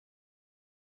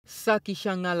Saki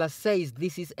Shangala says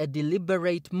this is a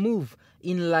deliberate move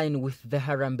in line with the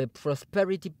Harambee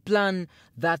Prosperity Plan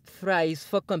that thrives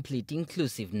for complete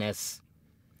inclusiveness.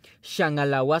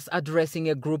 Shangala was addressing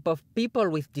a group of people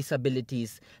with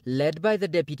disabilities led by the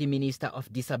Deputy Minister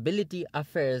of Disability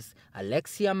Affairs,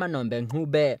 Alexia Manombe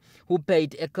Ngube, who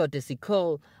paid a courtesy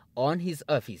call on his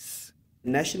office.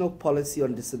 National policy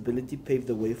on disability paved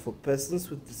the way for persons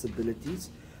with disabilities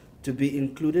to be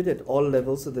included at all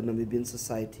levels of the Namibian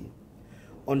society.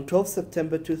 On 12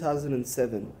 September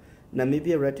 2007,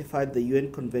 Namibia ratified the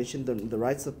UN Convention on the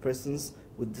Rights of Persons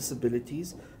with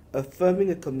Disabilities,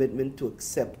 affirming a commitment to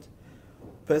accept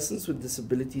persons with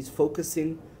disabilities,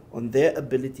 focusing on their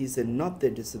abilities and not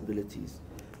their disabilities,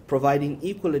 providing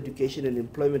equal education and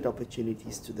employment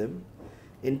opportunities to them,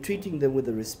 and treating them with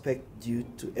the respect due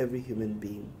to every human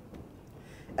being.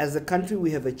 As a country,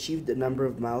 we have achieved a number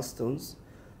of milestones,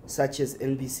 such as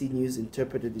NBC News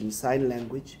interpreted in sign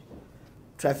language.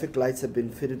 Traffic lights have been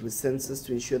fitted with sensors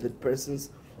to ensure that persons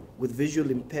with visual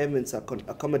impairments are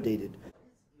accommodated.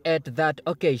 At that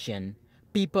occasion,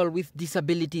 people with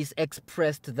disabilities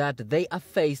expressed that they are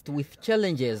faced with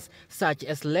challenges such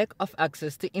as lack of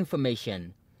access to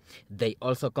information. They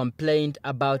also complained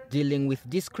about dealing with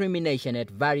discrimination at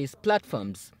various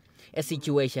platforms, a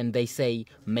situation they say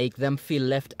make them feel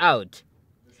left out.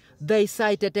 They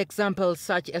cited examples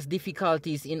such as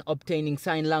difficulties in obtaining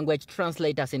sign language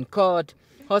translators in court,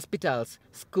 hospitals,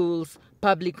 schools,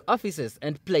 public offices,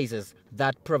 and places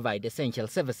that provide essential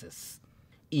services.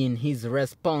 In his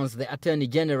response, the Attorney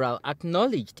General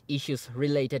acknowledged issues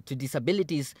related to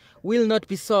disabilities will not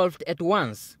be solved at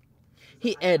once.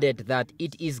 He added that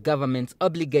it is government's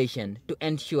obligation to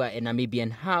ensure a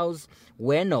Namibian house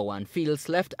where no one feels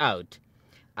left out.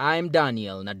 I'm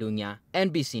Daniel Nadunya,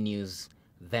 NBC News,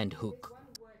 Windhoek.